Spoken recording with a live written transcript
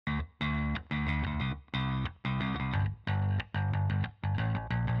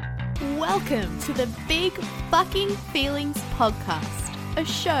Welcome to the Big Fucking Feelings Podcast, a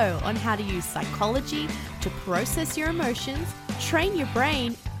show on how to use psychology to process your emotions, train your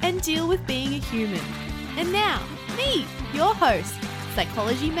brain, and deal with being a human. And now, me, your host,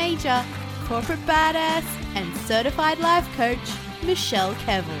 psychology major, corporate badass, and certified life coach, Michelle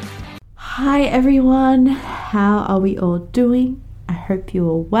Kevill. Hi everyone, how are we all doing? I hope you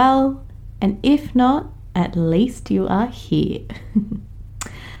are well, and if not, at least you are here.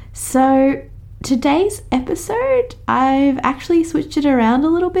 So today's episode, I've actually switched it around a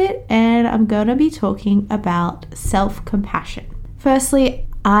little bit and I'm going to be talking about self-compassion. Firstly,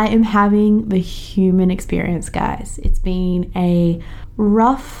 I am having the human experience, guys. It's been a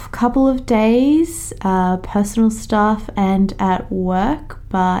rough couple of days, personal stuff and at work,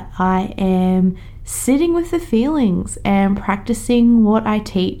 but I am sitting with the feelings and practicing what I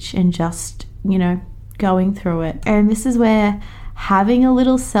teach and just, going through it. And this is where having a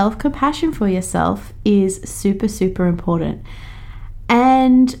little self-compassion for yourself is super, super important.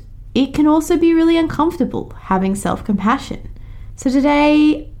 And it can also be really uncomfortable having self-compassion. So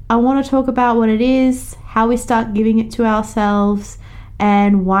today I want to talk about what it is, how we start giving it to ourselves,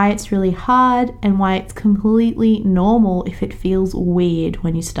 and why it's really hard and why it's completely normal if it feels weird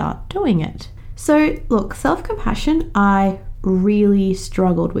when you start doing it. So look, self-compassion, I really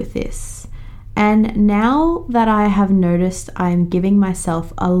struggled with this. And now that I have noticed I'm giving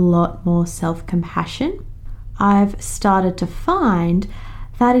myself a lot more self-compassion, I've started to find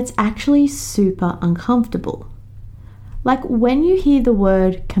that it's actually super uncomfortable. Like when you hear the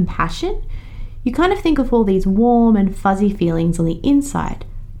word compassion, you kind of think of all these warm and fuzzy feelings on the inside.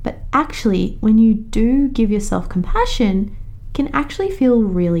 But actually, when you do give yourself compassion, it can actually feel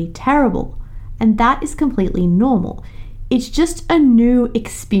really terrible. And that is completely normal. It's just a new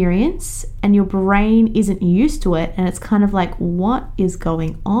experience and your brain isn't used to it and it's kind of like, what is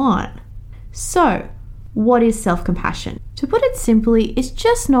going on? So, what is self-compassion? To put it simply, it's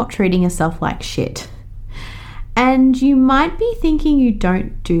just not treating yourself like shit. And you might be thinking you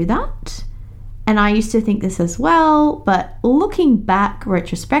don't do that. And I used to think this as well, but looking back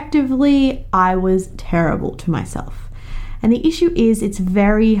retrospectively, I was terrible to myself. And the issue is it's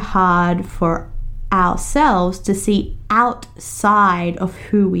very hard for ourselves to see outside of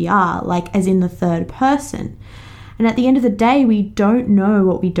who we are, like as in the third person. And at the end of the day, we don't know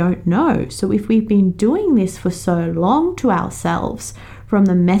what we don't know. So if we've been doing this for so long to ourselves, from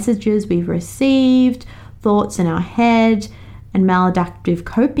the messages we've received, thoughts in our head, and maladaptive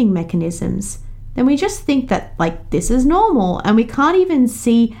coping mechanisms, then we just think that this is normal, and we can't even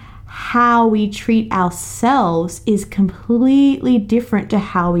see how we treat ourselves is completely different to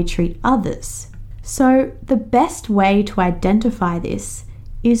how we treat others. So the best way to identify this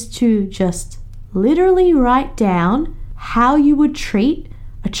is to just literally write down how you would treat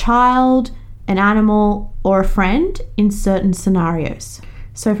a child, an animal, or a friend in certain scenarios.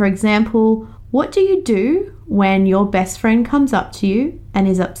 So for example, what do you do when your best friend comes up to you and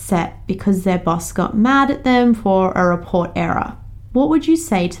is upset because their boss got mad at them for a report error? What would you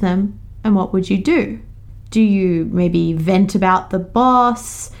say to them and what would you do? Do you maybe vent about the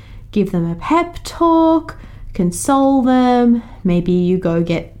boss? Give them a pep talk, console them, maybe you go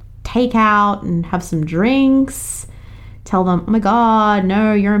get takeout and have some drinks, tell them, oh my God,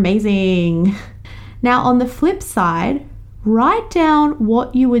 no, you're amazing. Now on the flip side, write down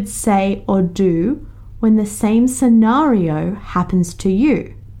what you would say or do when the same scenario happens to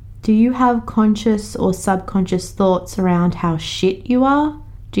you. Do you have conscious or subconscious thoughts around how shit you are?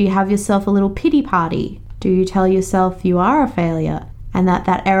 Do you have yourself a little pity party? Do you tell yourself you are a failure? And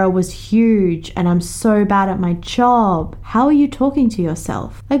that error was huge and I'm so bad at my job. How are you talking to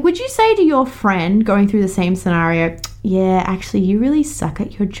yourself? Would you say to your friend going through the same scenario, yeah, actually, you really suck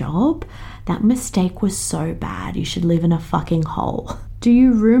at your job? That mistake was so bad. You should live in a fucking hole. Do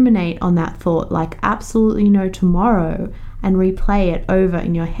you ruminate on that thought like absolutely no tomorrow and replay it over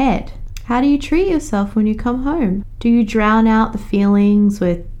in your head? How do you treat yourself when you come home? Do you drown out the feelings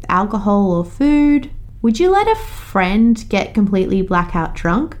with alcohol or food? Would you let a friend get completely blackout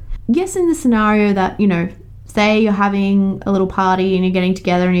drunk? Yes, in the scenario that, say you're having a little party and you're getting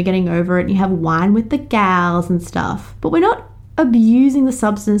together and you're getting over it and you have wine with the gals and stuff. But we're not abusing the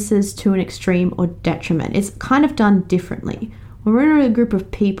substances to an extreme or detriment. It's kind of done differently. When we're in a group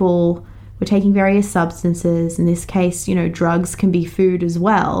of people, we're taking various substances. In this case, drugs can be food as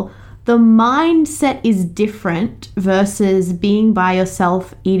well. The mindset is different versus being by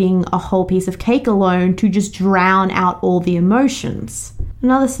yourself eating a whole piece of cake alone to just drown out all the emotions.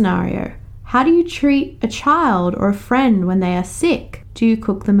 Another scenario. How do you treat a child or a friend when they are sick? Do you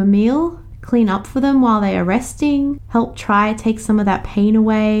cook them a meal? clean up for them while they are resting? Help try take some of that pain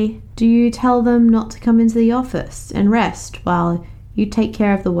away? Do you tell them not to come into the office and rest while you take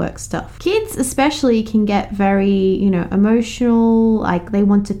care of the work stuff? Kids especially can get very, emotional, like they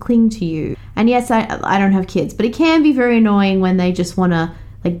want to cling to you. And yes, I don't have kids, but it can be very annoying when they just want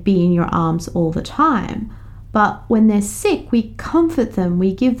to be in your arms all the time. But when they're sick, we comfort them.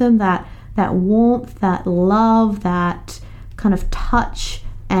 We give them that warmth, that love, that kind of touch,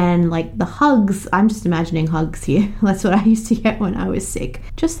 and the hugs. I'm just imagining hugs here. That's what I used to get when I was sick.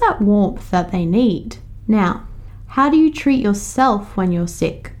 Just that warmth that they need. Now, how do you treat yourself when you're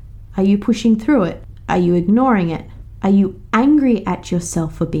sick? Are you pushing through it? Are you ignoring it? Are you angry at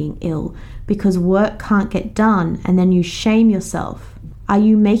yourself for being ill because work can't get done and then you shame yourself? Are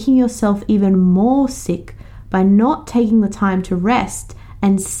you making yourself even more sick by not taking the time to rest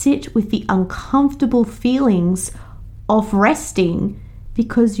and sit with the uncomfortable feelings of resting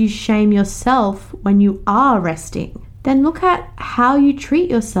because you shame yourself when you are resting? Then look at how you treat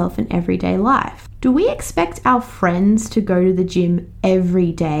yourself in everyday life. Do we expect our friends to go to the gym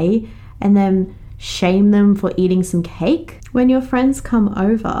every day and then shame them for eating some cake? When your friends come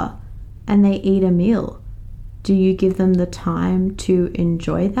over and they eat a meal, do you give them the time to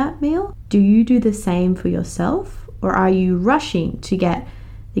enjoy that meal? Do you do the same for yourself? Or are you rushing to get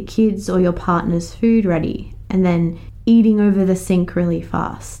the kids or your partner's food ready and then eating over the sink really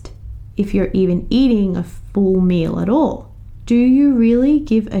fast? If you're even eating a full meal at all. Do you really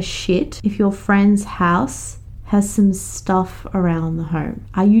give a shit if your friend's house has some stuff around the home?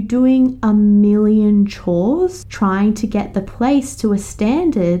 Are you doing a million chores trying to get the place to a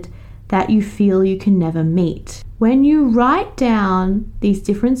standard that you feel you can never meet? When you write down these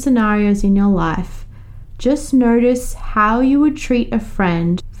different scenarios in your life, just notice how you would treat a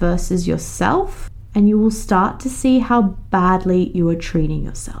friend versus yourself, and you will start to see how badly you are treating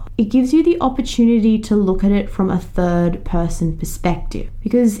yourself. It gives you the opportunity to look at it from a third person perspective.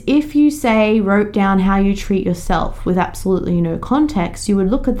 Because if you wrote down how you treat yourself with absolutely no context, you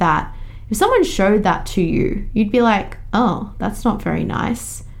would look at that. If someone showed that to you, you'd be like, oh, that's not very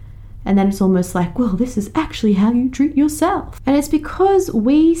nice. And then it's almost like, well, this is actually how you treat yourself. And it's because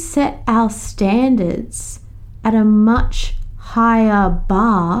we set our standards at a much higher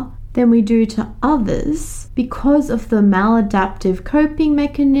bar than we do to others because of the maladaptive coping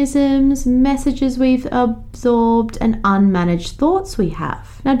mechanisms, messages we've absorbed, and unmanaged thoughts we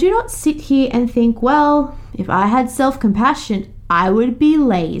have. Now, do not sit here and think, well, if I had self-compassion, I would be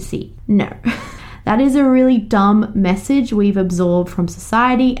lazy. No. That is a really dumb message we've absorbed from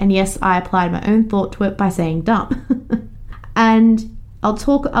society, and yes, I applied my own thought to it by saying dumb. And I'll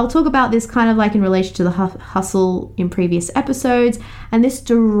talk about this kind of in relation to the hustle in previous episodes, and this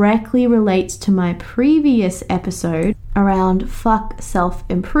directly relates to my previous episode around fuck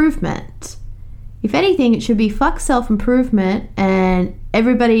self-improvement. If anything, it should be fuck self-improvement, and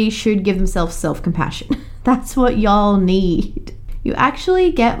everybody should give themselves self-compassion. That's what y'all need. You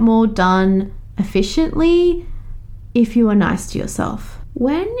actually get more done efficiently if you are nice to yourself.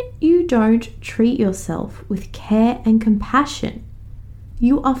 When you don't treat yourself with care and compassion,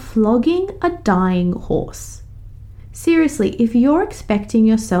 you are flogging a dying horse. Seriously, if you're expecting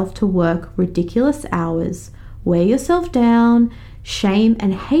yourself to work ridiculous hours, wear yourself down, shame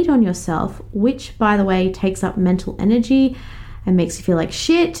and hate on yourself, which, by the way, takes up mental energy and makes you feel like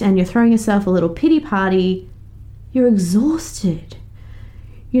shit, and you're throwing yourself a little pity party, you're exhausted.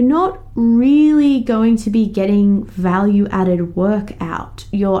 You're not really going to be getting value-added work out.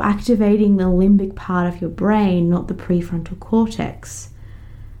 You're activating the limbic part of your brain, not the prefrontal cortex.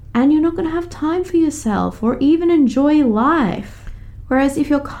 And you're not going to have time for yourself or even enjoy life. Whereas if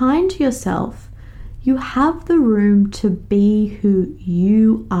you're kind to yourself, you have the room to be who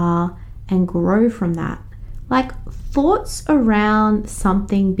you are and grow from that. Thoughts around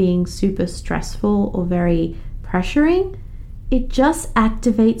something being super stressful or very pressuring, it just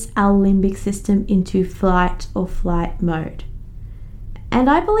activates our limbic system into fight or flight mode. And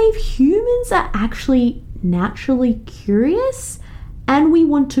I believe humans are actually naturally curious, and we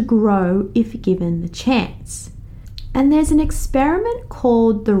want to grow if given the chance. And there's an experiment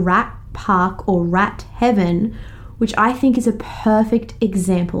called the Rat Park or Rat Heaven, which I think is a perfect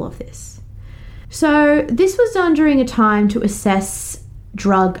example of this. So this was done during a time to assess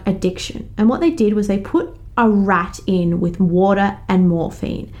drug addiction. And what they did was they put a rat in with water and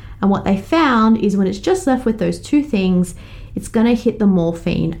morphine. And what they found is when it's just left with those two things, it's going to hit the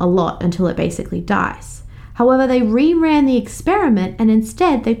morphine a lot until it basically dies. However, they reran the experiment, and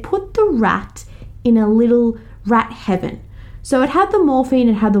instead they put the rat in a little rat heaven. So it had the morphine,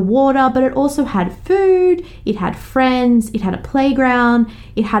 it had the water, but it also had food, it had friends, it had a playground,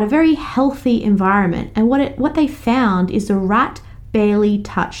 it had a very healthy environment. And what they found is the rat barely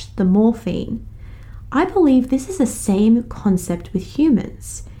touched the morphine. I believe this is the same concept with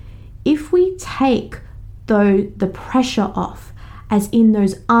humans. If we take the pressure off, as in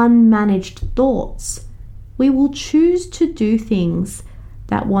those unmanaged thoughts, we will choose to do things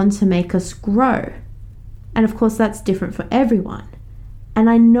that want to make us grow. And of course, that's different for everyone. And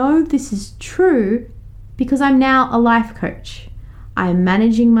I know this is true because I'm now a life coach. I'm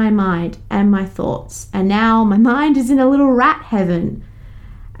managing my mind and my thoughts. And now my mind is in a little rat heaven.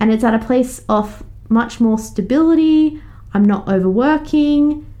 And it's at a place of much more stability. I'm not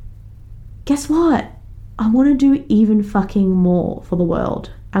overworking. Guess what? I want to do even fucking more for the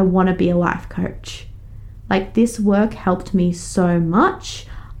world. I want to be a life coach. Like, this work helped me so much.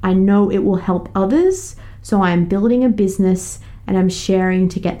 I know it will help others. So I'm building a business and I'm sharing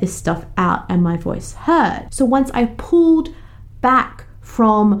to get this stuff out and my voice heard. So once I pulled back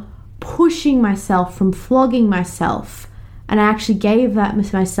from pushing myself, from flogging myself, and I actually gave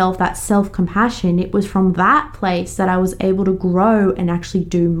myself that self-compassion, it was from that place that I was able to grow and actually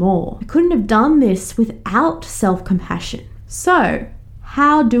do more. I couldn't have done this without self-compassion. So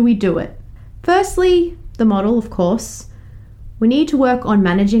how do we do it? Firstly, the model, of course. We need to work on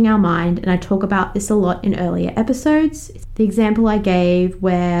managing our mind, and I talk about this a lot in earlier episodes. The example I gave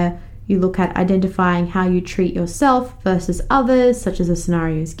where you look at identifying how you treat yourself versus others, such as the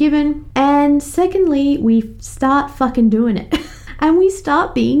scenarios given. And secondly, we start fucking doing it. And we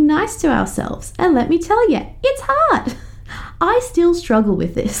start being nice to ourselves. And let me tell you, it's hard. I still struggle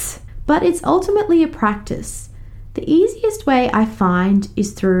with this, but it's ultimately a practice. The easiest way I find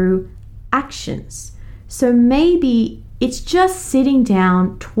is through actions. So maybe it's just sitting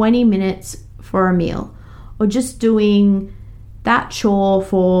down 20 minutes for a meal, or just doing that chore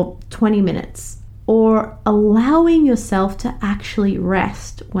for 20 minutes, or allowing yourself to actually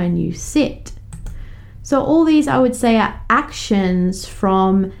rest when you sit. So all these, I would say, are actions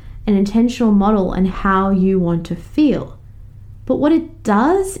from an intentional model and how you want to feel. But what it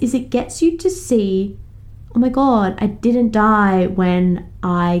does is it gets you to see, oh my God, I didn't die when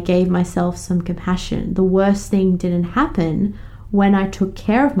I gave myself some compassion. The worst thing didn't happen when I took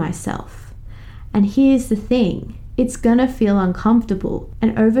care of myself. And here's the thing, it's gonna feel uncomfortable.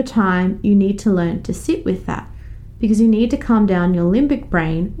 And over time, you need to learn to sit with that, because you need to calm down your limbic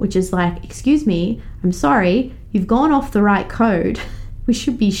brain, which is like, excuse me, I'm sorry, you've gone off the right code. We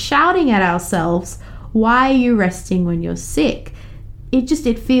should be shouting at ourselves, why are you resting when you're sick?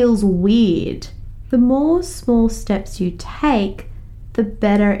 It feels weird. The more small steps you take, the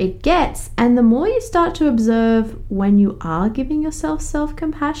better it gets. And the more you start to observe when you are giving yourself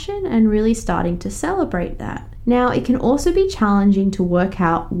self-compassion and really starting to celebrate that. Now, it can also be challenging to work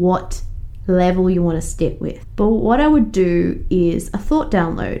out what level you want to stick with. But what I would do is a thought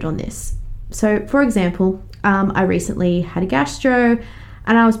download on this. So, for example, I recently had a gastro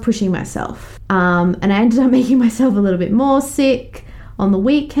and I was pushing myself. And I ended up making myself a little bit more sick on the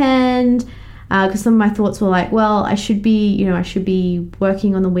weekend. Because some of my thoughts were like, well, I should be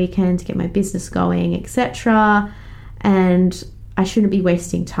working on the weekend to get my business going, etc. And I shouldn't be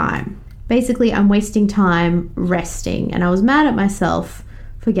wasting time. Basically, I'm wasting time resting. And I was mad at myself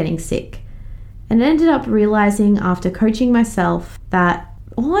for getting sick. And I ended up realizing after coaching myself that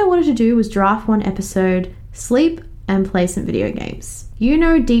all I wanted to do was draft one episode, sleep, and play some video games. You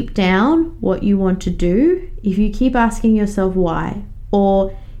know deep down what you want to do if you keep asking yourself why.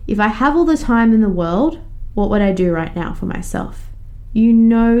 Or, if I have all the time in the world, what would I do right now for myself? You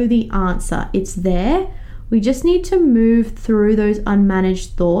know the answer. It's there. We just need to move through those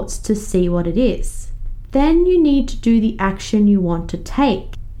unmanaged thoughts to see what it is. Then you need to do the action you want to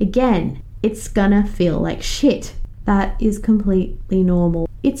take. Again, it's gonna feel like shit. That is completely normal.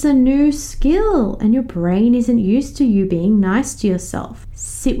 It's a new skill and your brain isn't used to you being nice to yourself.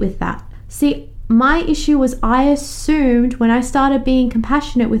 Sit with that. See, my issue was I assumed when I started being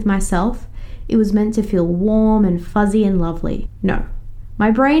compassionate with myself, it was meant to feel warm and fuzzy and lovely. No,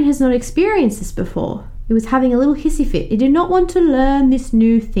 my brain has not experienced this before. It was having a little hissy fit. It did not want to learn this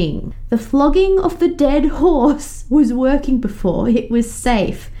new thing. The flogging of the dead horse was working before. It was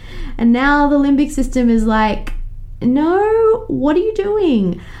safe. And now the limbic system is like, no, what are you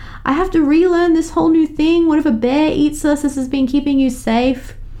doing? I have to relearn this whole new thing. What if a bear eats us? This has been keeping you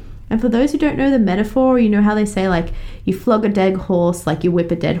safe. And for those who don't know the metaphor, you know how they say, like, you flog a dead horse, like you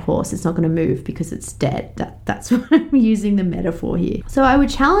whip a dead horse, it's not going to move because it's dead. That's what I'm using the metaphor here. So I would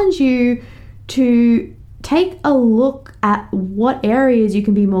challenge you to take a look at what areas you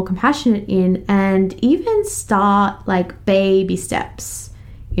can be more compassionate in and even start like baby steps.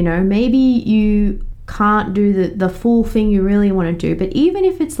 You know, maybe you can't do the full thing you really want to do, but even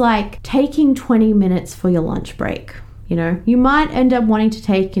if it's like taking 20 minutes for your lunch break, you know, you might end up wanting to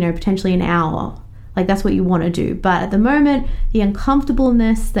take, you know, potentially an hour. Like that's what you want to do. But at the moment, the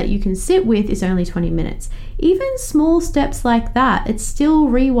uncomfortableness that you can sit with is only 20 minutes. Even small steps like that, it's still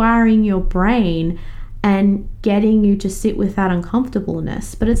rewiring your brain and getting you to sit with that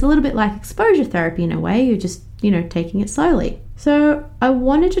uncomfortableness. But it's a little bit like exposure therapy in a way. You're just, you know, taking it slowly. So I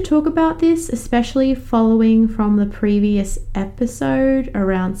wanted to talk about this, especially following from the previous episode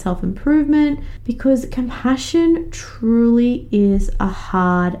around self-improvement, because compassion truly is a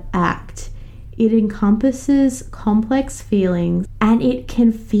hard act. It encompasses complex feelings and it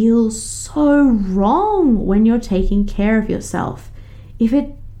can feel so wrong when you're taking care of yourself. If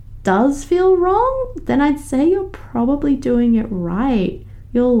it does feel wrong, then I'd say you're probably doing it right.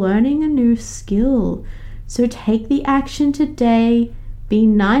 You're learning a new skill. So take the action today, be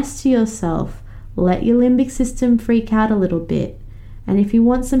nice to yourself, let your limbic system freak out a little bit. And if you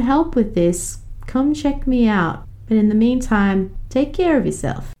want some help with this, come check me out. But in the meantime, take care of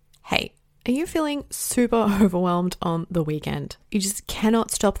yourself. Hey, are you feeling super overwhelmed on the weekend? You just cannot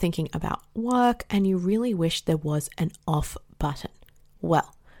stop thinking about work and you really wish there was an off button.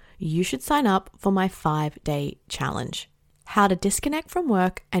 Well, you should sign up for my 5-day challenge. How to disconnect from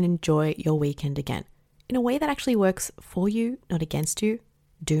work and enjoy your weekend again in a way that actually works for you, not against you.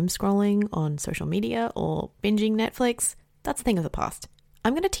 Doom scrolling on social media or binging Netflix, that's a thing of the past.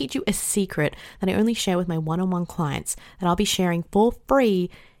 I'm going to teach you a secret that I only share with my one-on-one clients that I'll be sharing for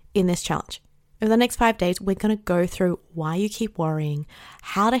free in this challenge. Over the next 5 days, we're going to go through why you keep worrying,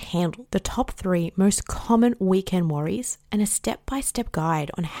 how to handle the top 3 most common weekend worries, and a step-by-step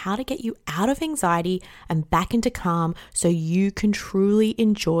guide on how to get you out of anxiety and back into calm so you can truly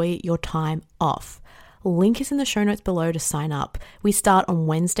enjoy your time off. Link is in the show notes below to sign up. We start on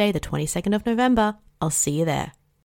Wednesday, the 22nd of November. I'll see you there.